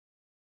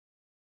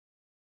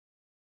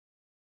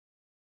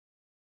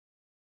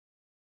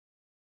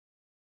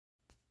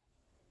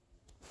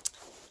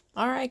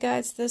All right,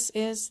 guys, this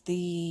is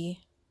the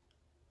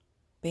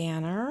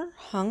banner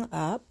hung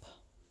up.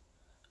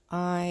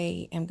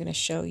 I am going to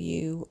show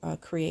you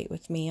Create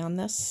with me on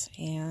this,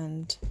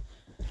 and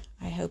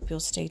I hope you'll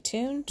stay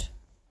tuned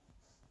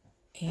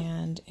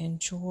and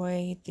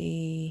enjoy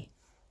the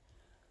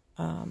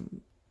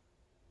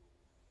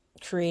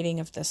creating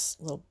of this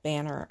little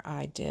banner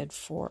I did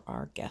for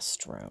our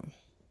guest room.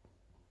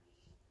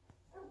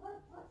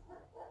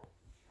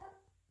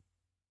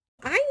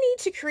 I need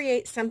to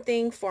create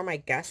something for my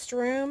guest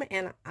room,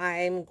 and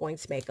I'm going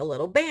to make a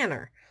little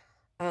banner.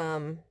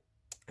 I'm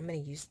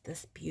going to use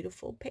this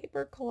beautiful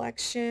paper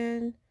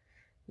collection,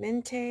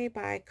 Mintay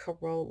by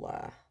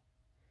Corolla.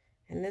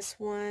 And this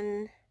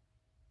one,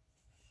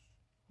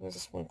 what is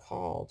this one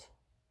called?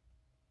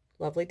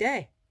 Lovely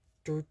Day.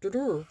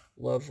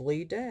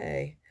 Lovely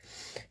Day.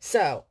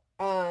 So,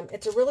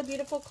 it's a really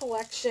beautiful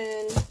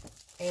collection,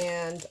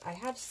 and I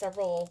have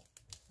several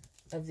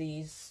of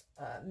these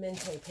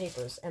Mintay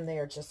papers, and they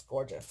are just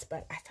gorgeous.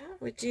 But I thought I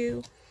would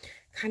do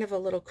kind of a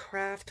little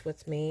craft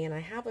with me, and I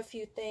have a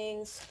few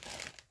things.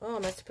 Oh, I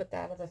must put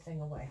that other thing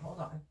away. Hold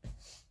on.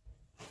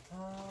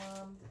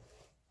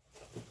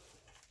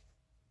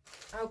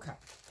 Okay.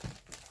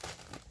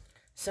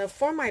 So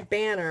for my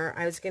banner,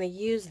 I was going to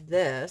use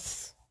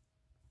this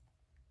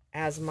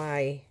as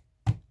my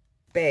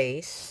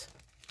base.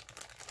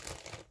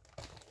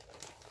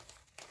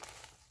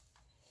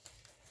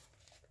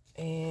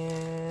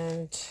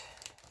 And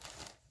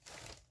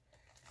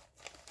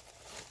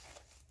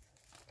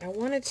I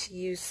wanted to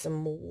use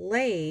some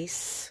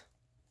lace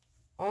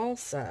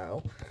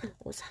also. I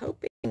was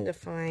hoping to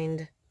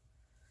find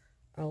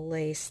a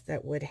lace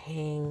that would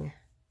hang.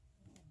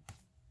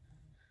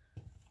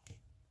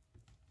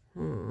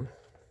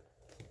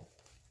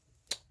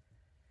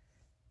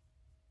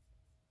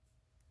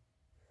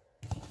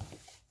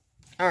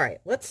 All right,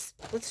 let's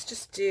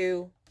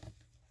do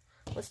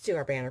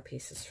our banner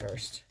pieces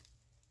first.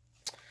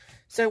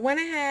 So I went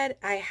ahead,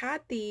 I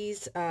had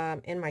these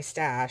in my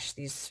stash,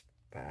 these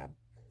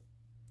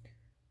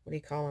what do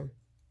you call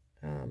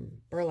them?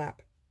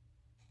 Burlap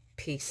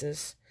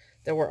pieces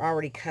that were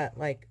already cut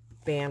like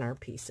banner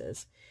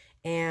pieces.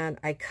 And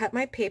I cut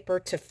my paper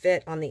to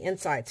fit on the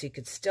inside so you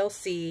could still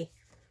see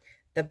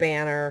the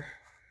banner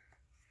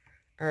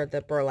or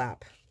the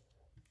burlap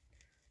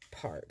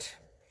part.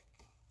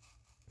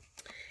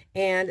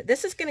 And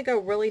this is going to go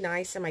really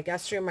nice in my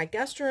guest room. My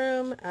guest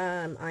room,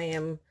 I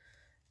am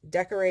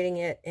decorating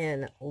it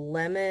in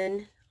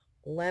lemons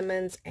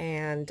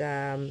and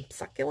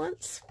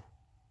succulents.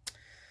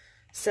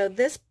 So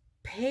this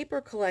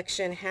paper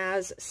collection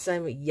has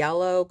some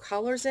yellow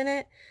colors in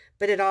it,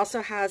 but it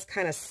also has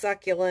kind of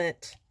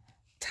succulent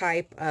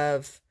type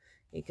of,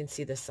 you can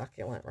see the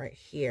succulent right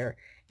here.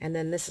 And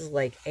then this is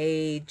like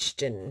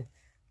aged, and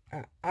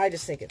I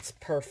just think it's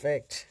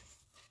perfect.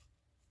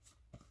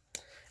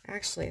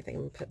 Actually, I think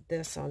I'm going to put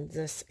this on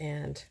this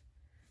end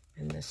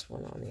and this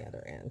one on the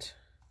other end.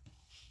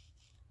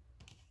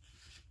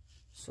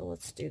 So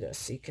let's do this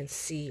so you can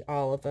see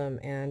all of them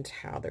and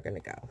how they're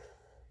going to go.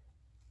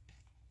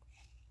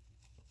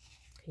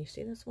 Can you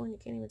see this one? You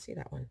can't even see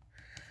that one.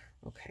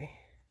 Okay.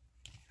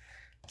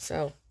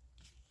 So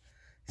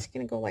it's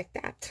going to go like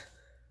that.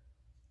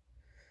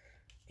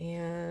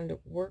 And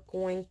we're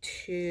going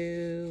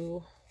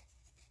to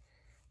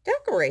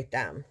decorate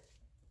them.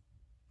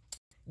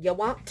 You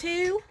want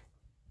to?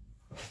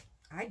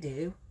 I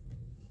do.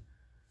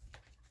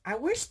 I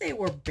wish they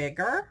were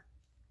bigger,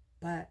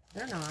 but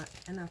they're not,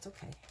 and that's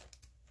okay.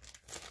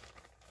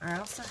 I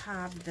also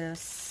have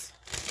this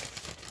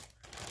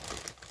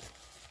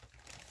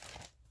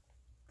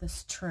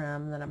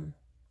trim that I'm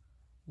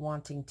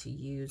wanting to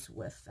use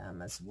with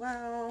them as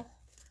well.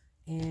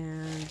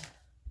 And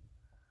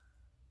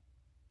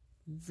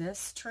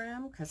this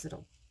trim, because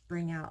it'll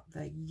bring out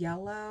the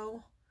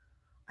yellow.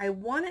 I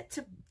want it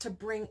to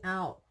bring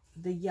out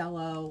the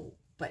yellow,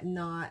 but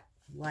not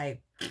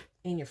like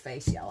in your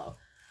face yellow.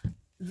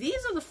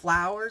 These are the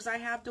flowers I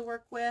have to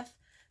work with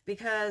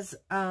because,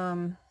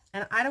 and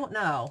I don't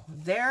know,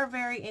 they're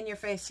very in your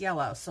face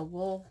yellow. So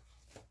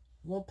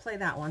we'll play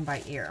that one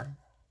by ear.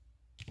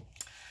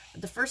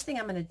 But the first thing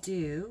I'm going to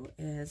do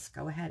is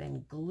go ahead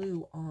and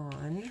glue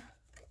on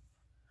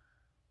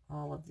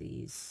all of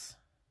these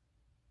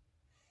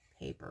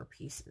paper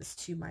pieces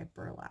to my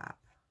burlap.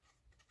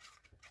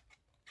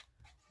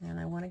 And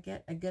I want to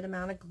get a good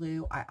amount of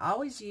glue. I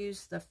always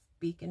use the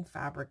Beacon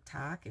fabric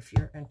tack if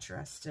you're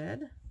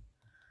interested.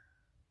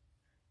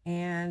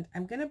 And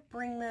I'm going to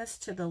bring this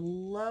to the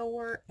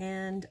lower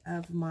end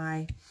of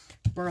my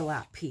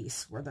burlap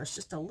piece where there's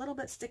just a little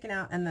bit sticking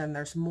out, and then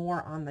there's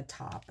more on the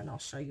top, and I'll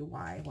show you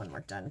why when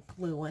we're done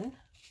gluing.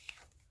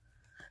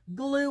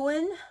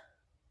 Gluing.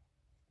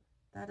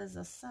 That is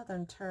a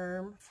Southern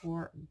term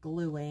for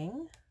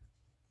gluing.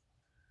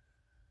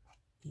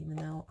 Even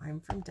though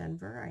I'm from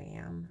Denver, I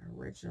am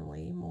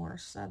originally more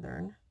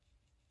Southern.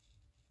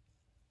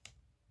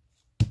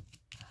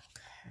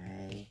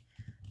 Okay.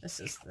 This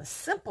is the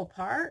simple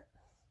part.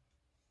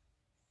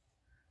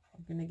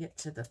 I'm going to get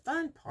to the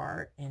fun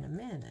part in a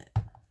minute.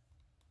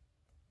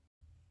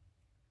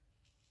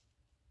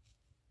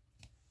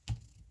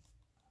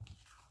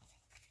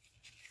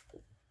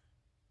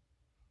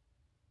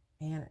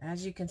 And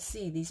as you can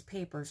see, these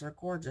papers are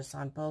gorgeous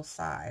on both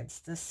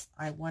sides. This,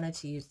 I wanted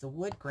to use the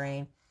wood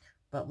grain,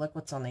 but look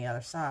what's on the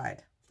other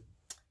side.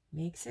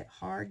 Makes it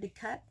hard to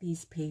cut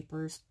these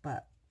papers,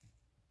 but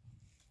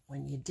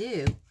when you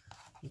do,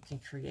 you can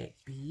create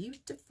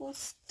beautiful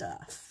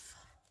stuff.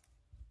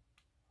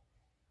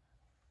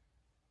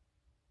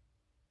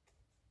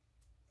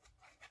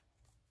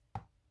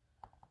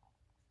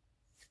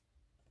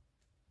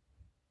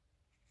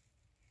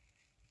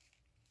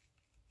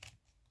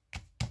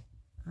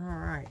 All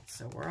right,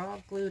 so we're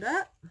all glued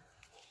up.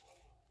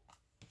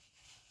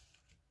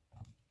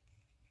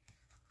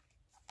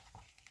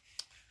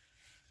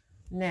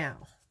 Now,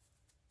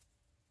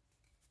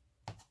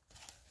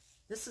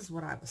 this is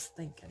what I was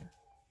thinking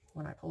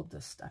when I pulled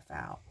this stuff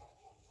out,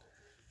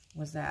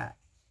 was that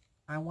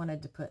I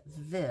wanted to put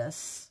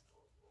this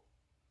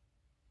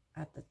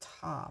at the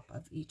top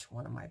of each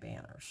one of my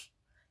banners.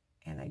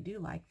 And I do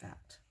like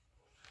that.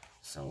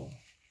 So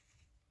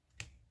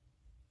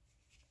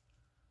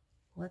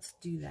let's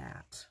do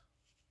that.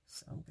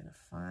 So I'm going to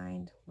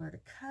find where to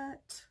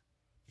cut.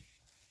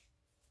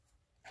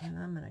 And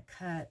I'm going to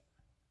cut,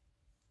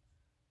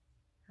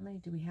 how many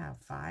do we have?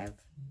 5?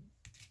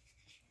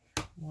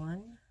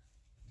 1,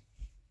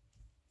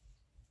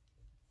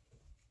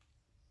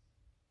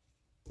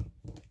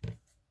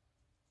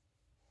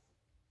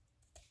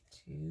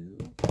 2,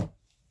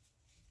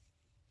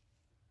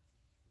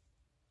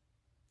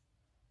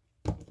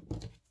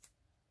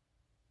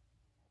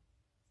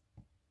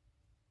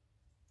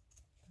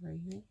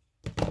 3,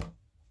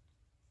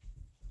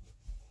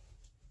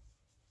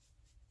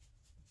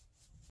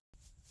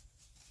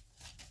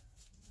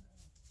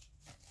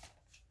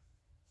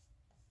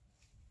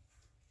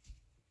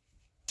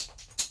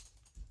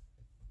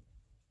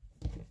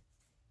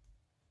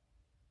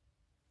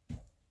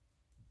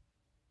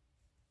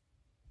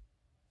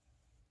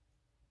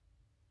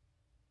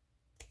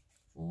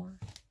 4,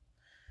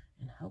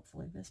 and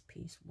hopefully this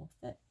piece will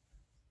fit,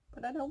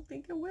 but I don't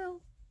think it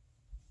will.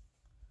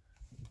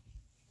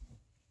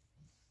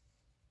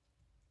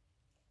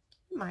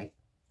 It might.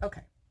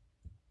 Okay.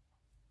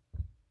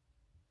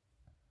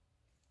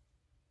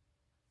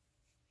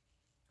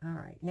 All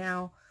right,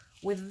 now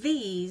with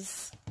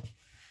these,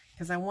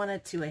 because I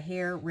wanted to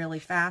adhere really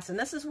fast, and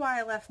this is why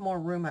I left more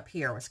room up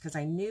here, was because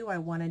I knew I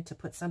wanted to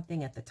put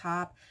something at the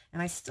top, and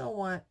I still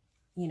want,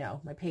 you know,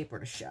 my paper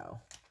to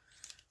show.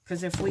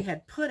 Because if we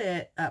had put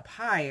it up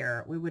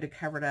higher, we would have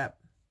covered up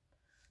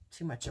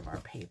too much of our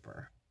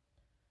paper.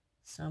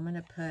 So I'm going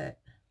to put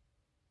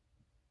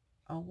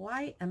a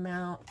light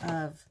amount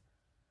of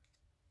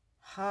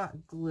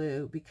hot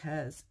glue,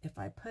 because if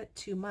I put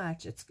too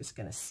much, it's just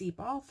going to seep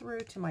all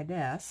through to my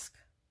desk.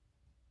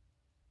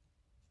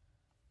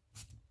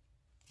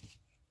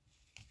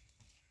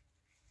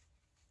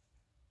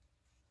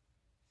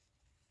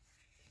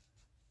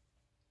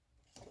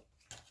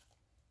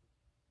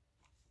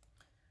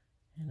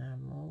 And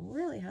I'm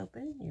really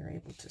hoping you're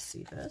able to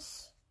see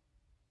this.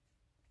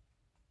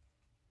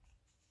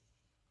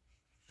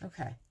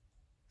 Okay,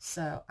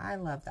 so I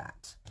love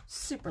that.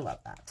 Super love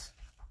that.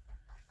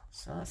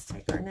 So let's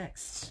take our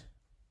next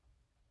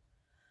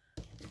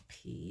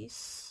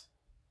piece.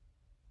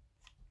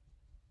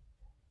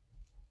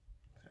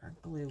 Put our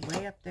glue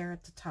way up there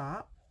at the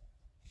top.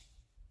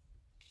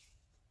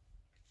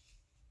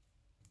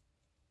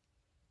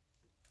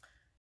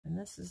 And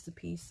this is the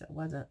piece that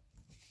wasn't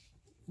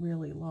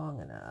really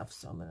long enough,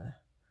 so I'm going to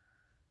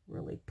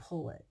really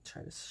pull it,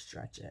 try to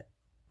stretch it.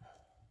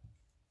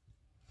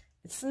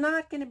 It's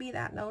not going to be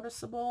that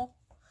noticeable,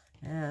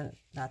 and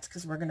that's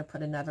because we're going to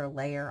put another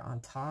layer on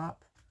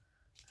top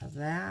of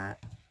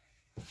that.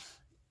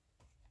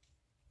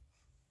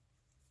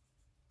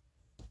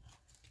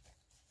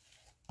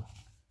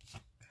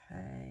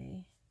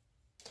 Okay.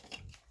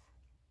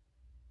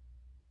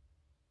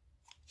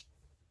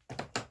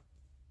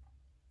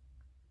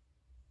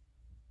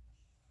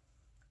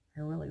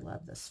 I really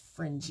love this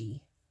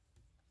fringy,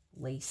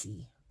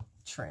 lacy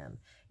trim.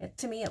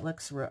 To me, it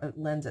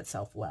lends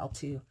itself well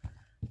to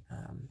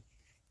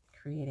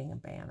creating a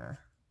banner.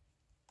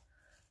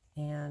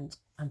 And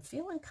I'm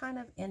feeling kind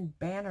of in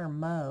banner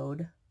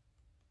mode,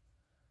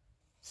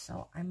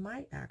 so I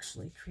might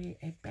actually create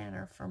a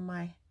banner for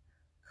my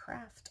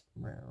craft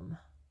room.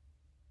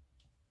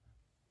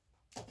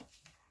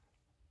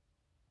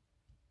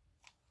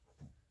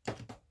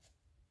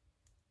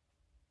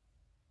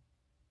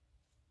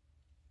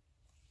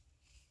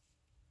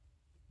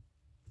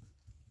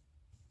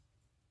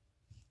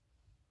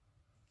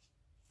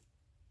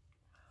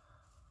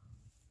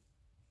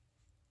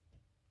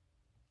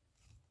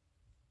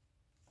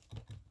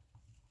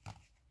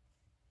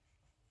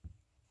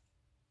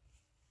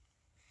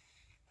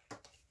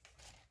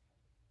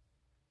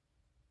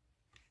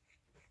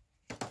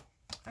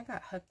 I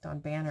got hooked on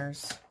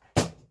banners.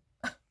 There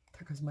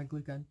goes my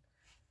glue gun.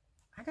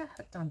 I got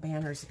hooked on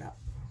banners about,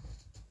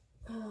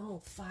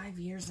 5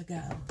 years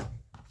ago.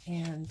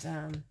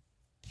 And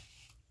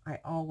I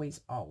always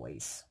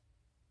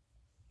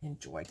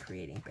enjoy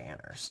creating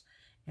banners.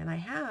 And I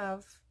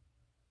have,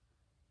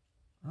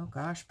 oh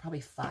gosh,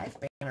 probably 5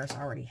 banners. banners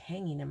already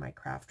hanging in my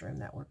craft room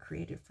that were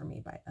created for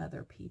me by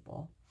other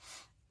people.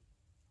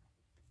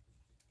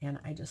 And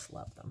I just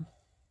love them.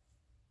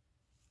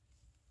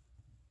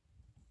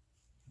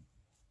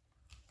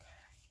 Okay.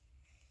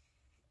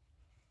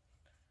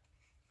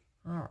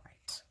 All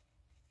right.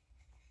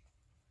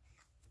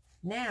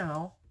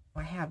 Now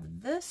I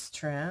have this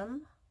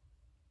trim,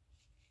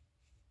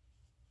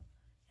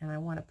 and I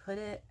want to put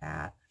it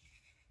at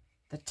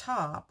the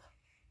top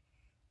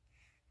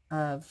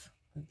of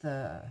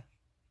the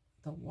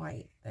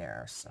white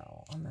there.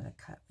 So I'm going to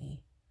cut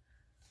me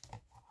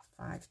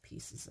 5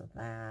 pieces of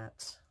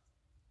that.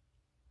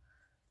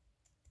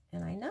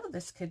 And I know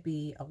this could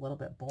be a little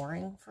bit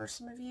boring for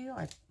some of you.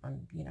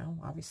 I'm, you know,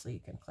 obviously you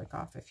can click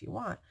off if you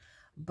want,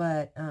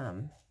 but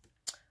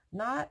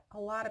not a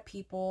lot of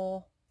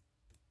people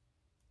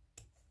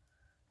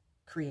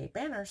create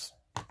banners.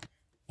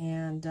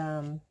 And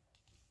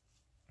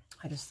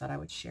I just thought I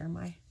would share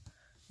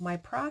my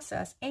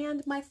process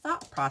and my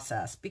thought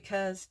process,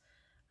 because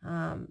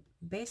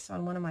based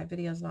on one of my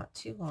videos not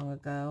too long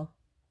ago,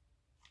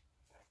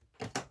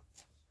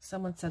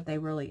 someone said they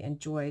really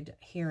enjoyed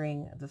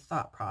hearing the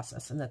thought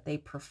process and that they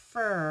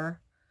prefer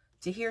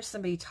to hear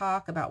somebody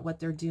talk about what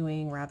they're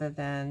doing rather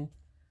than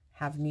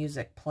have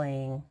music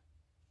playing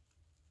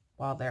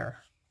while they're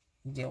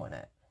doing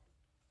it.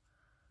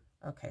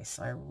 Okay,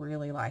 so I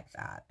really like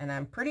that. And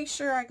I'm pretty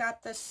sure I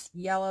got this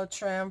yellow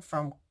trim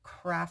from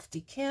Crafty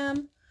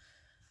Kim.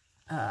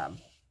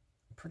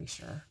 Pretty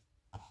sure.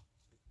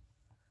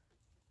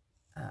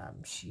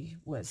 She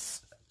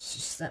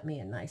sent me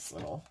a nice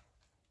little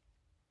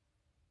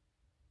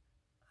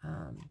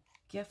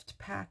gift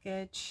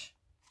package,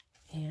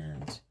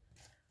 and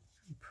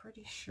I'm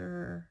pretty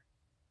sure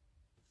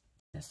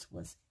this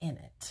was in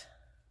it.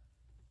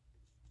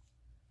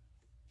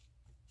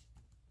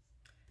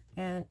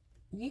 And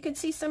you can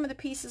see some of the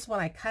pieces when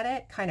I cut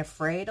it kind of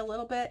frayed a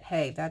little bit.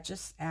 Hey, that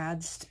just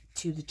adds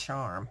to the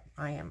charm.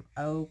 I am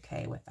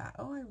okay with that.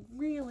 Oh, I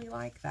really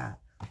like that.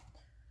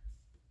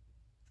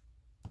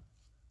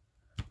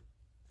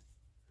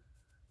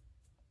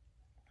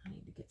 I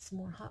need to get some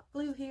more hot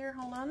glue here.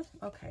 Hold on.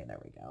 Okay, there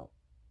we go.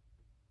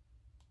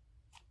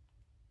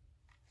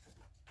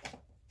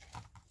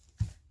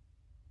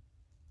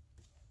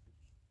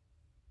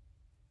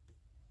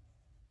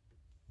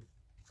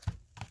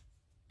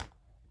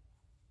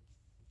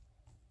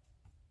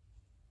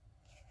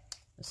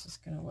 This is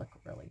going to look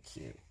really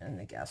cute in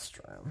the guest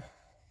room.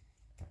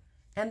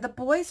 And the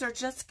boys are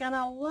just going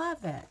to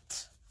love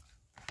it.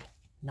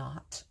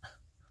 Not.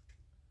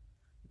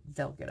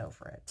 They'll get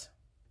over it.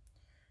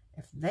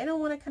 If they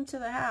don't want to come to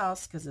the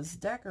house because it's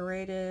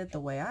decorated the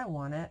way I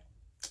want it,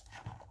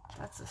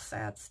 that's a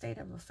sad state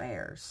of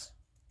affairs.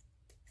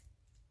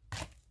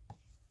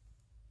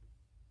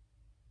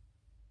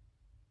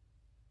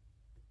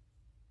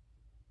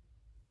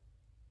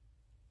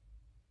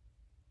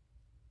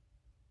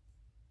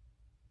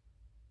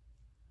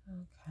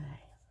 Okay.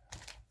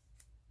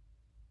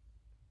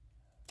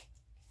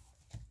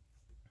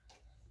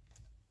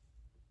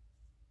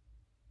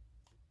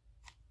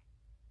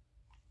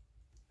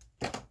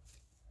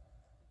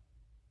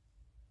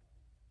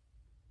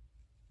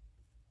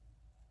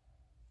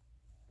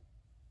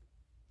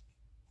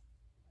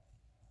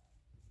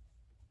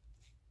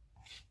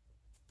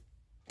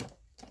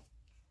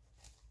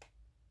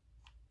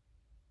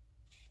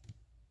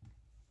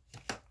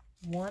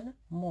 One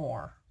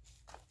more.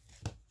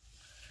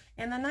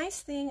 And the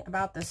nice thing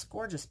about this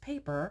gorgeous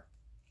paper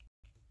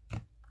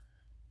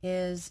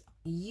is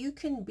you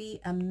can be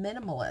a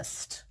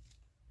minimalist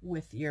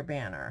with your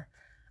banner.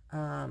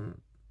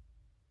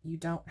 You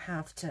don't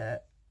have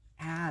to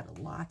add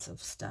lots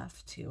of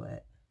stuff to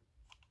it.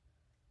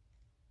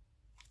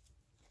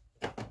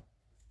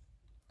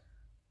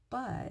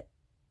 But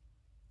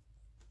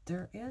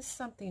there is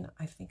something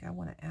I think I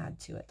want to add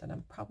to it that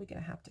I'm probably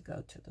going to have to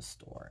go to the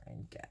store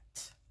and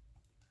get.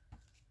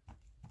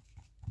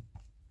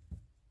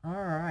 All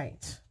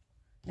right.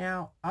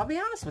 Now, I'll be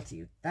honest with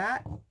you.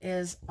 That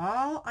is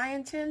all I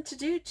intend to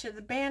do to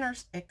the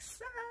banners,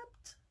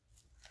 except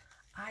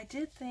I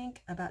did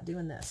think about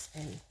doing this,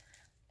 and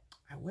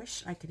I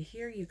wish I could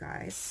hear you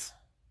guys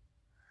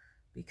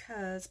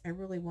because I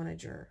really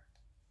wanted your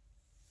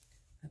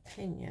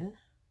opinion.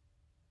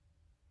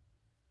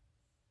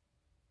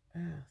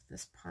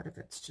 This part of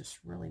it's just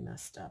really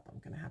messed up. I'm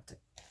gonna have to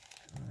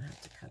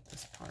cut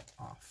this part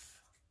off.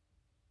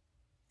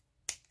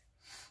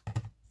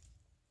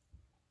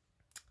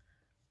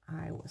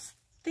 I was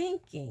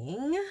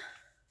thinking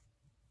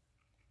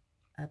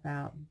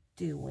about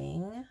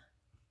doing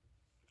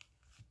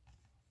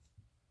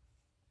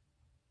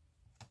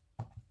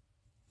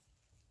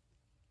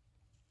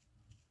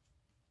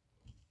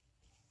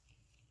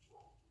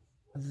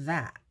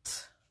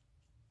that.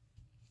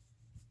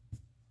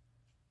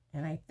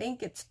 And I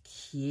think it's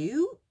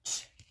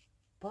cute,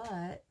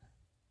 but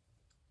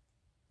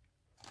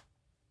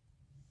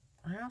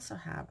I also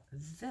have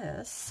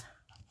this.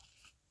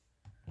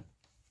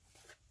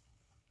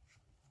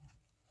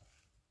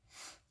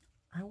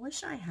 I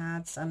wish I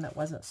had some that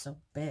wasn't so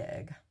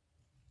big.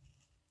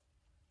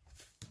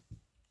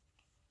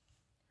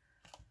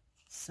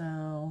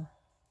 So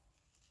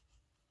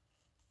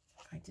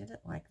I did it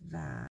like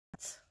that.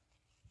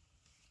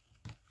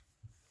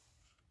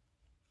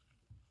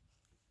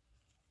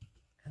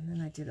 And then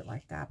I did it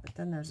like that, but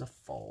then there's a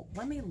fold.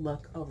 Let me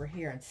look over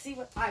here and see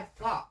what I've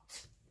got.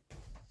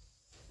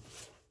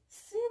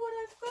 See what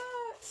I've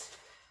got.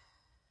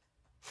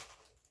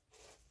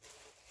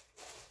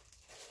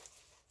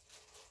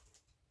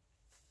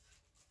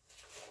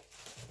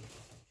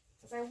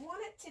 Because I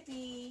want it to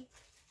be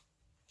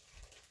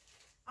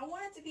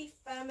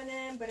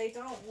feminine, but I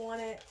don't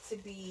want it to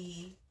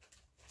be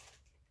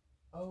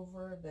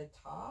over the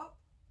top.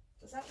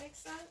 Does that make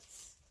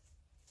sense?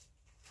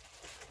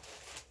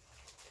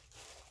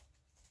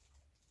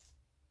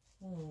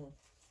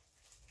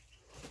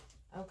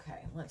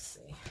 Okay, let's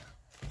see.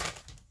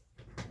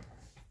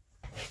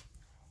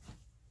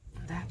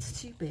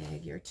 That's too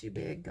big. You're too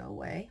big. Go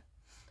away.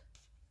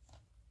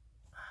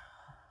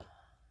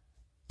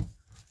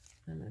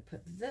 I'm going to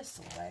put this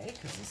away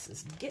because this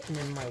is getting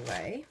in my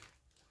way.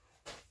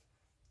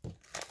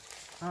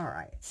 All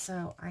right,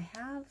 so I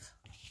have...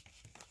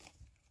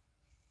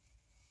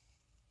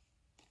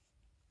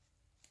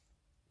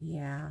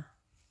 Yeah,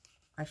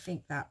 I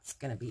think that's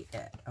going to be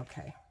it.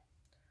 Okay.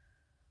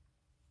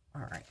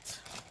 All right.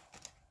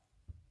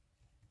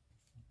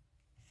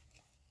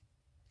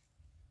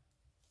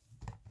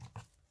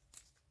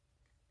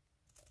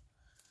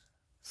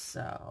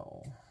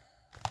 So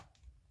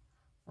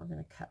we're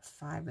going to cut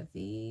 5 of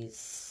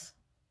these.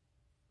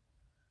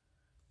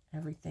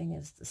 Everything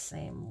is the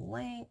same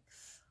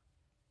length.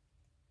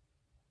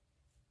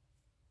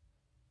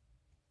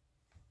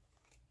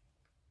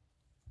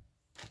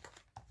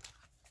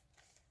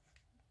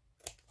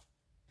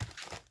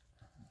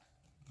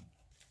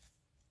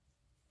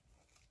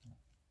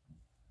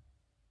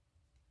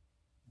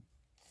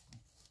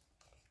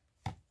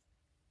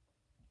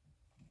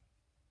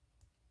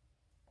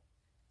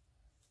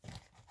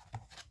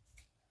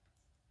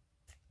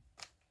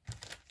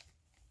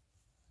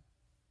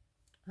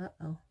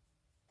 Uh-oh.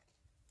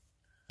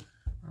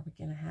 Are we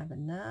going to have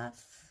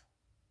enough?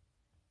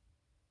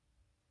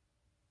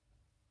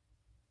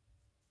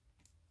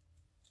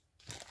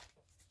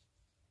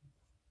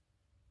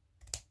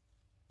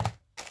 All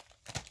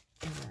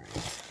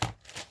right.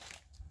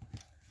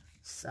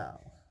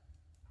 So,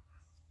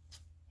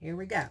 here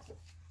we go.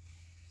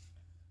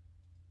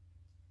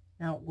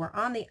 Now, we're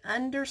on the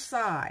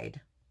underside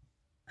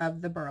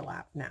of the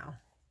burlap now.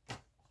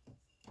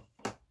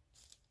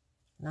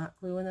 Not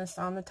gluing this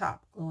on the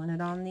top, gluing it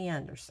on the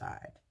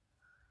underside.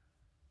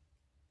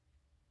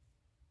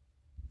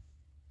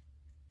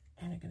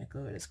 And I'm going to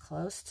glue it as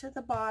close to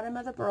the bottom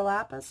of the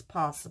burlap as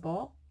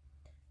possible.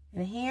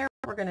 And here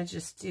we're going to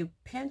just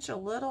pinch a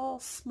little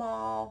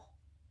small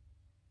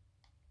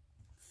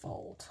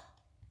fold.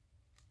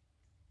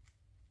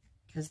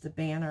 Because the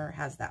banner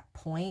has that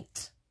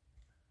point.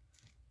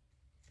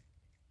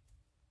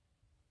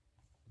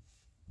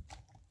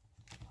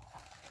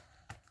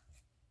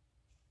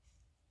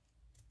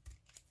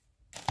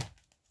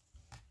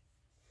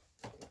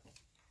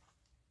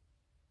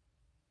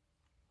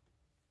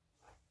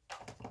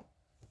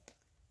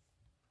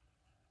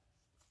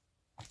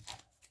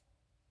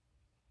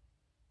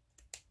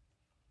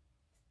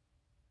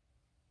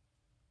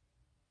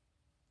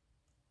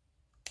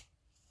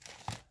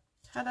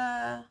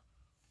 Ta-da!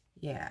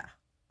 Yeah,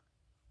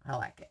 I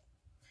like it.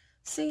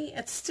 See,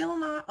 it's still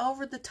not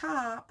over the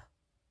top,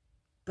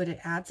 but it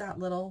adds that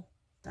little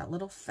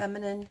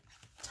feminine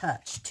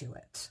touch to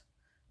it,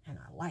 and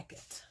I like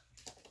it.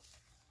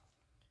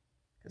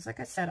 Because like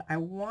I said, I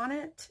want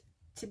it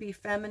to be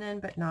feminine,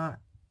 but not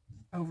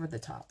over the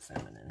top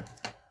feminine.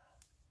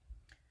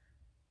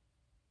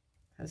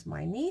 Because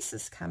my niece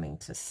is coming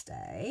to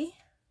stay,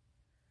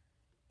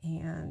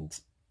 and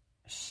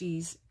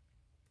she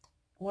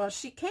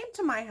came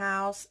to my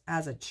house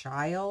as a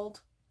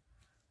child,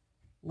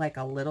 like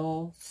a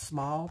little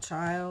small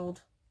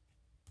child.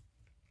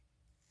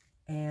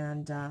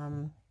 And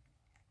it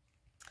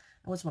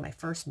was when I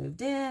first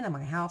moved in, and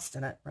my house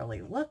didn't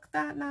really look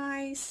that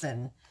nice.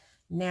 And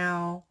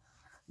now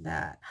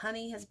that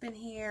Honey has been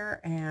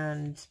here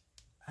and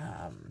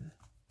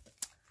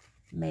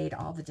made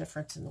all the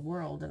difference in the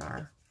world in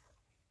our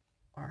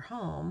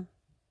home,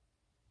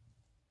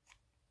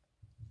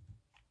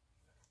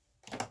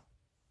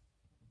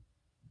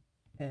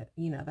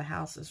 the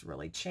house has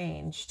really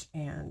changed,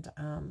 and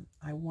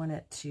I want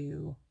it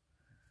to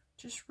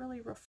just really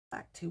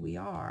reflect who we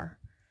are.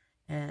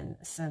 And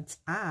since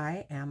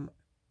I am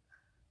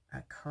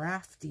a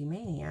crafty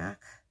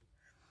maniac,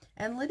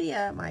 and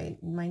Lydia,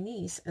 my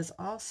niece, is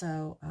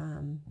also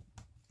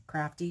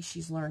crafty.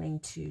 She's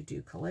learning to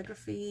do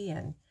calligraphy,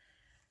 and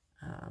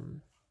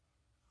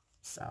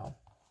so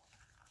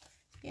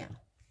yeah,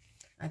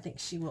 I think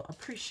she will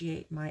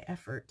appreciate my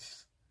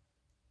efforts.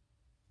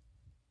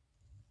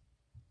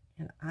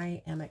 And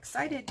I am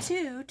excited,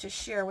 too, to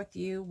share with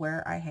you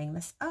where I hang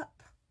this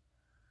up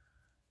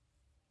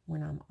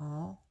when I'm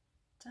all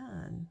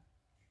done.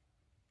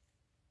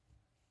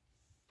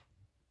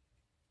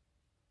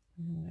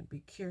 I'm going to be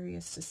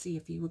curious to see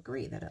if you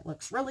agree that it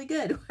looks really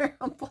good where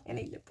I'm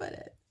planning to put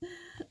it.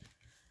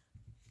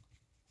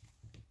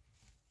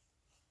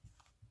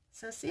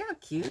 So see how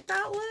cute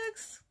that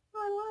looks?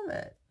 I love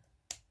it.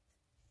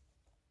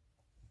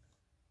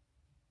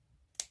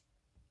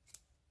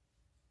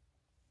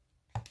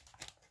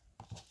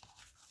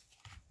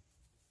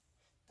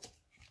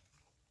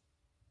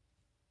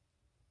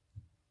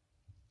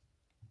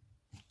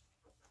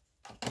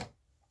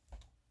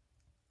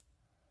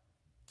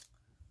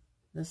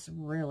 This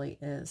really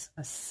is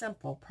a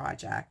simple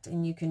project,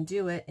 and you can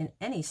do it in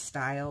any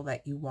style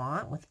that you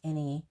want with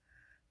any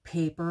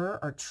paper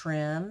or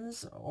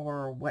trims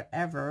or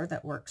whatever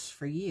that works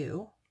for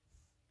you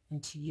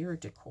into your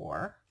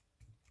decor.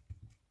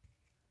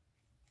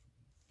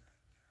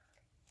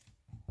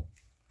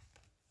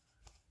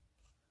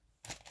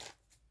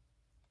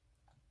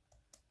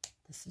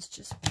 This is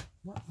just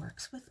what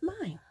works with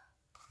mine.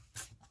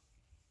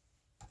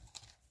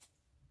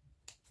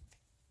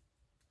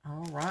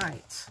 All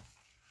right.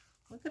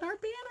 Look at our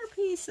banner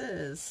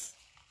pieces.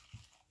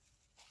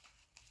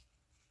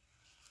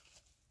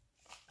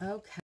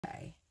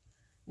 Okay.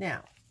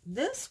 Now,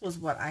 this was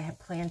what I had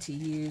planned to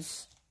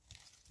use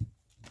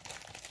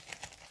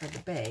for the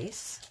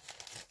base.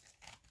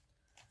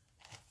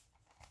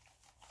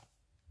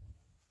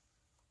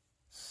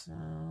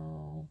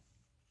 So,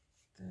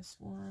 this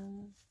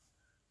one.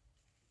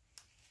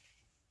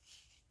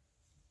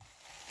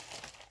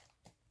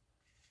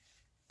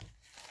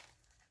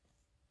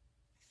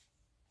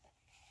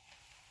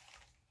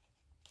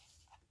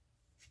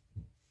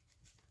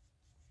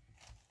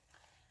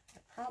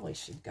 Probably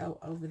should go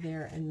over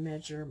there and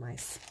measure my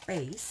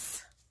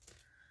space.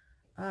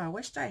 Oh, I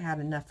wished I had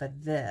enough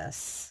of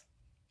this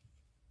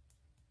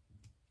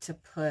to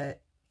put,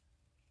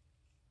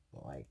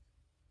 like,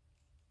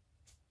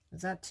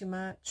 is that too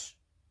much?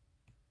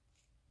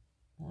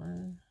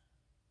 One.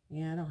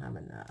 Yeah, I don't have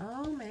enough.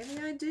 Oh, maybe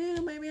I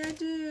do. Maybe I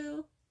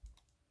do.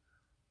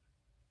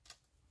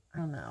 I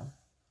don't know.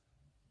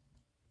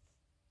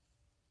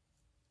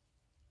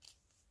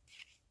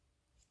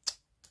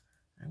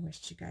 I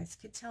wish you guys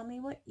could tell me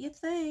what you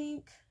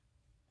think.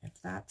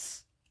 If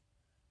that's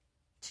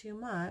too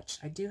much,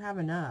 I do have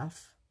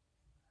enough.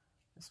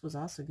 This was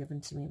also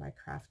given to me by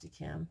Crafty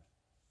Kim.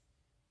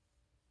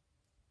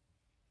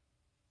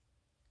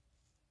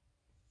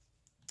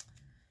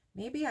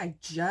 Maybe I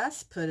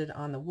just put it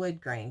on the wood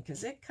grain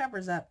because it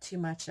covers up too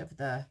much of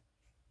the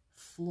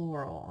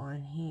floral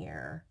on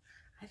here.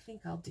 I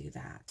think I'll do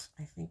that.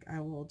 I think I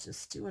will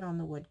just do it on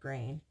the wood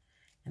grain,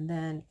 and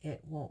then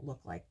it won't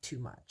look like too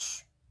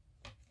much.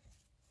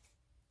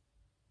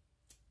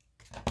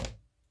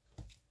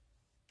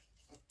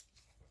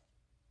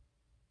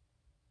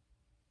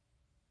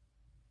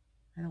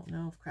 I don't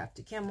know if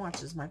Crafty Kim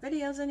watches my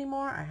videos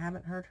anymore. I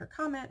haven't heard her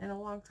comment in a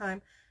long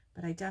time,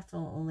 but I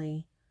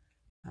definitely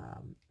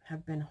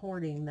have been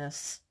hoarding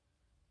this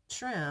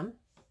trim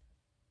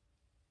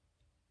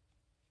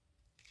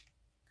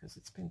because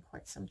it's been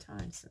quite some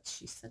time since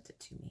she sent it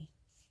to me.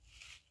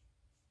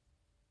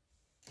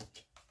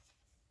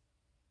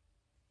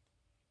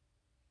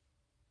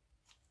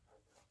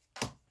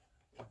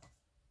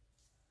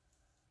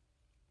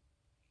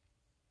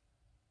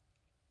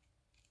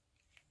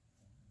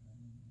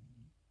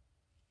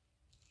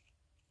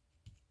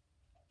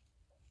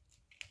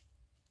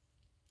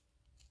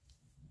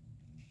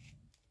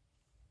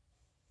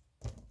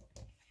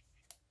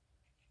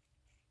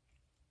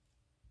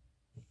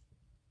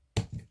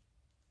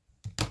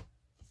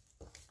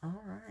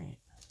 All right.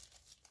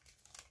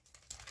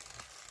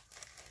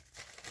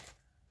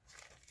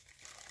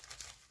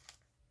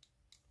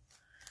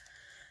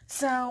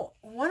 So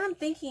what I'm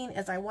thinking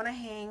is I want to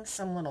hang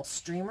some little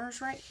streamers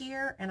right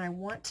here, and I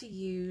want to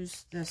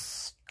use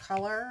this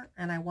color,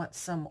 and I want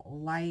some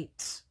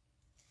light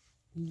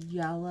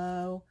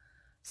yellow.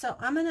 So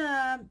I'm going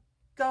to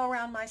go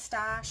around my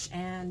stash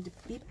and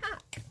be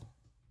back.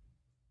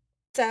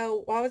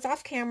 So while I was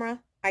off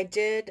camera, I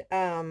did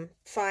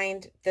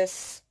find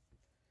this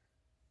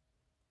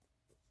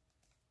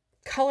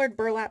colored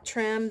burlap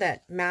trim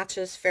that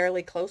matches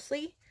fairly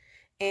closely,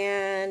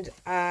 and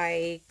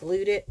I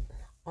glued it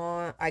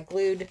on. I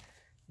glued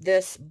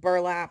this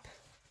burlap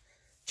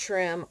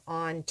trim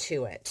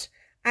onto it.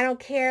 I don't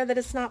care that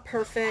it's not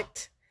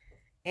perfect,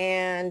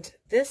 and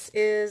this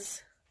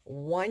is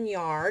 1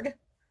 yard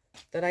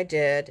that I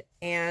did,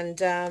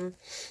 and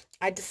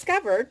I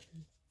discovered,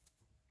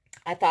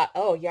 I thought,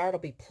 oh, yard will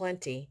be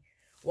plenty.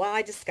 Well,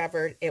 I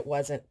discovered it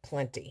wasn't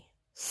plenty.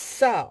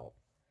 So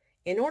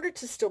in order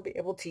to still be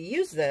able to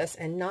use this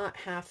and not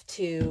have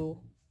to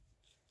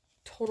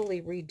totally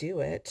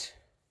redo it,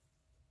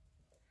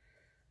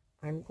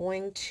 I'm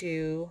going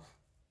to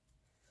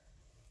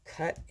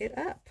cut it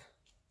up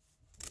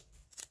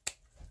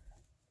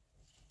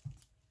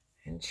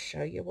and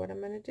show you what I'm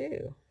going to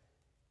do.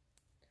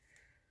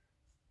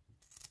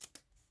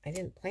 I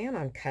didn't plan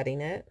on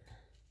cutting it,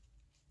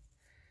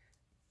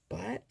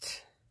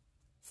 but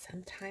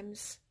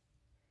sometimes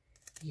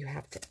you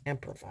have to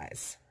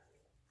improvise.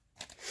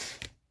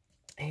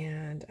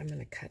 And I'm going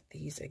to cut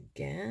these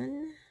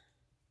again.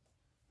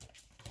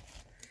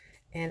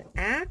 And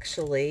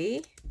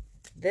actually,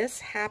 this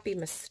happy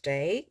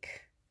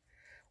mistake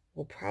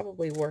will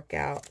probably work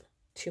out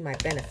to my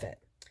benefit.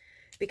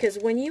 Because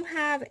when you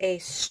have a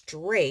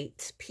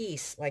straight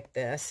piece like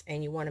this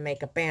and you want to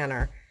make a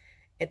banner,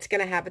 it's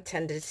going to have a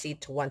tendency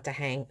to want to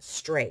hang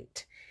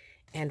straight.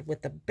 And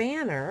with the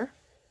banner,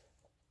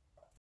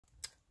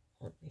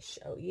 let me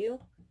show you,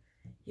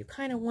 you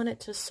kind of want it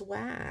to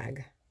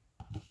swag.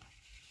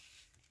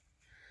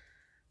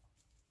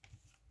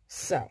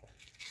 So,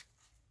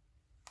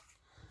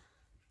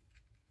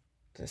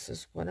 this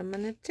is what I'm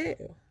going to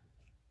do.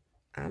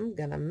 I'm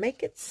going to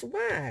make it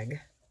swag.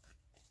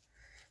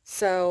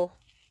 So,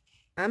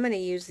 I'm going to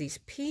use these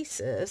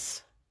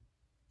pieces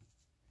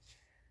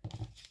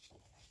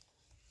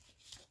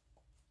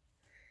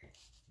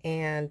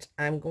and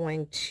I'm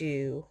going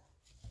to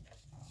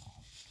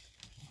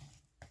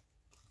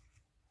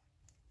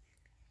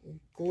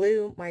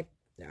glue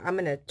I'm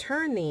going to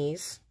turn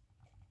these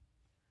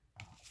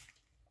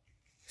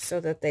so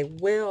that they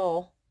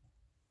will,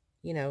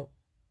 you know,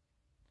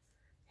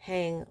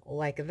 hang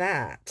like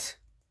that.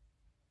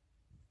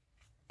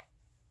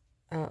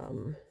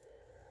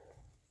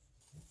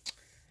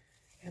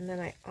 And then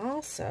I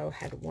also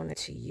had wanted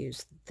to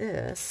use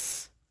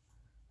this.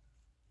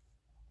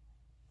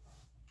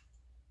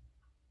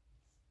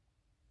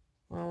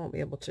 Well, I won't be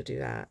able to do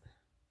that.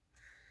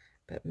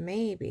 But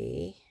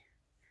maybe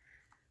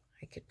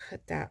I could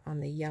put that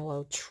on the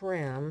yellow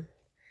trim,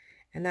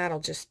 and that'll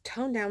just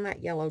tone down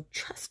that yellow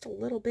just a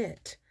little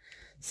bit.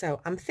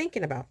 So I'm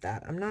thinking about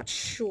that. I'm not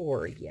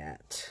sure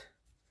yet.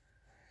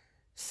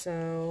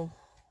 So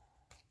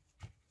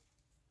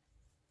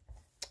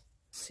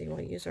let's see,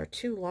 we'll use our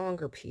two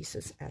longer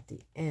pieces at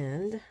the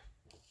end.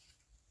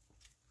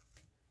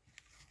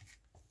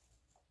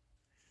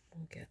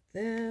 We'll get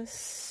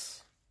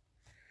this.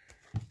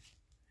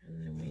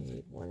 And then we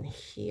need one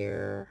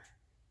here.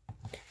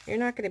 You're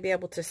not going to be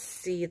able to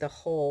see the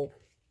whole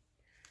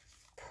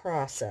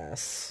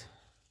process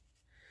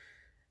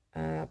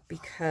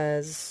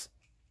because,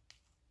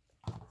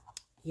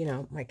 you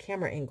know, my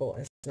camera angle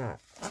is not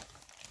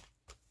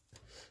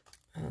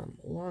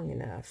long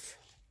enough.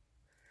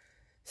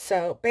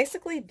 So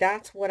basically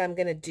that's what I'm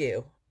going to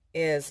do,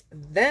 is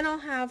then I'll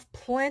have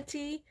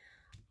plenty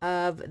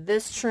of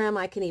this trim.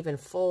 I can even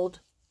fold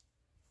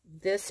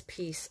this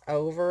piece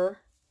over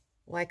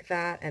like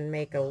that and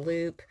make a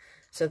loop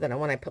so that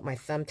when I put my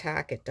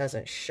thumbtack, it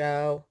doesn't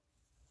show.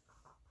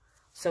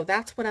 So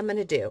that's what I'm going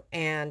to do,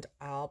 and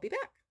I'll be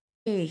back.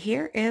 Okay,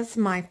 here is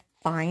my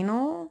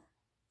final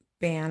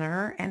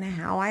banner and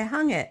how I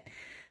hung it.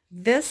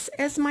 This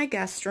is my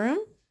guest room.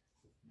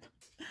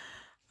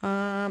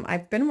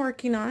 I've been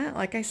working on it,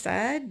 like I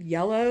said,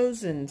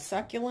 yellows and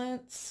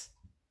succulents.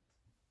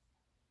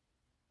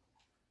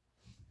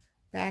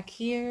 Back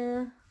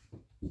here,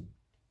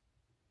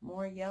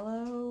 more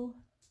yellow.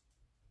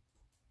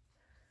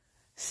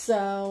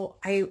 So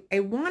I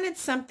wanted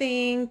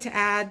something to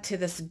add to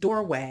this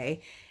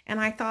doorway, and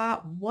I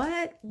thought,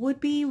 what would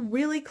be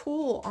really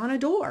cool on a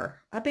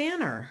door? A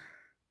banner.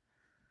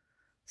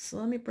 So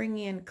let me bring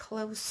you in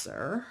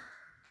closer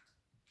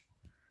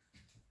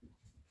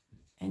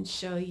and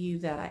show you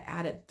that I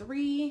added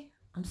three.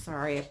 I'm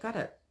sorry, I've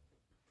got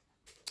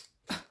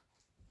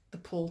the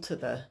pull to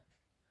the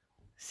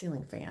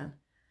ceiling fan.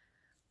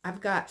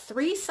 I've got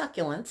 3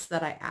 succulents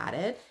that I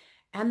added,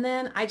 and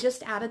then I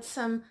just added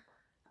some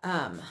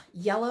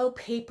yellow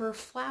paper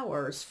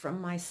flowers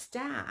from my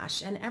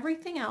stash, and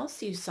everything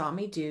else you saw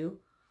me do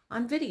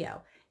on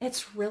video.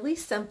 It's really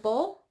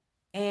simple,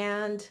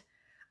 and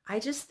I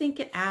just think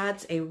it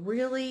adds a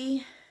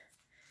really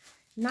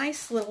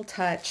nice little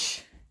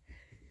touch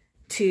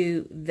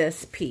to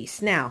this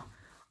piece. Now,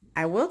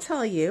 I will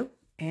tell you,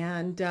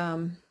 and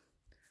I'm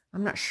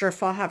not sure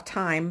if I'll have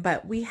time,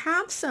 but we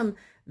have some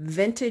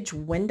vintage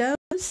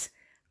windows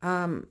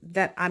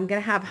that I'm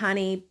going to have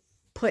Honey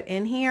put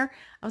in here.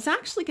 I was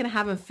actually going to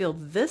have him fill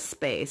this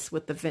space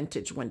with the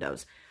vintage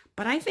windows,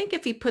 but I think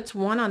if he puts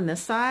one on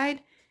this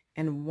side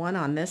and one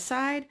on this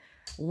side,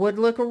 would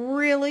look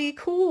really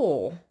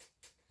cool.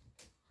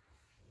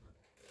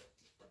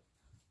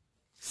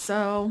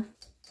 So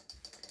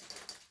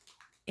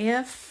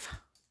if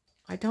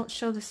I don't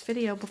show this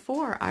video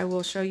before, I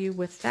will show you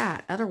with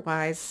that.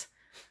 Otherwise,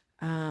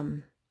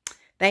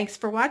 thanks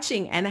for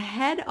watching, and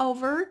head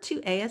over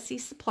to ASC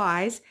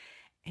Supplies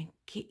and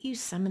get you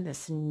some of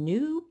this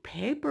new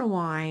paper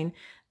wine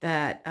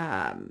that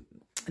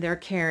they're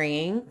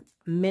carrying,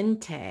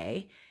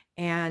 Mintay,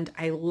 and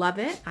I love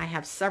it. I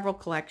have several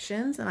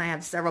collections, and I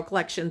have several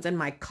collections in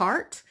my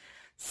cart.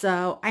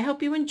 So I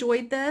hope you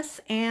enjoyed this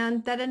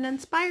and that it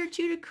inspired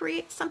you to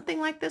create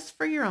something like this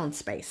for your own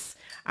space.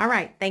 All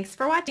right, thanks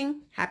for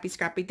watching. Happy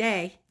scrappy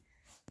day.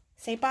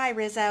 Say bye,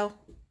 Rizzo.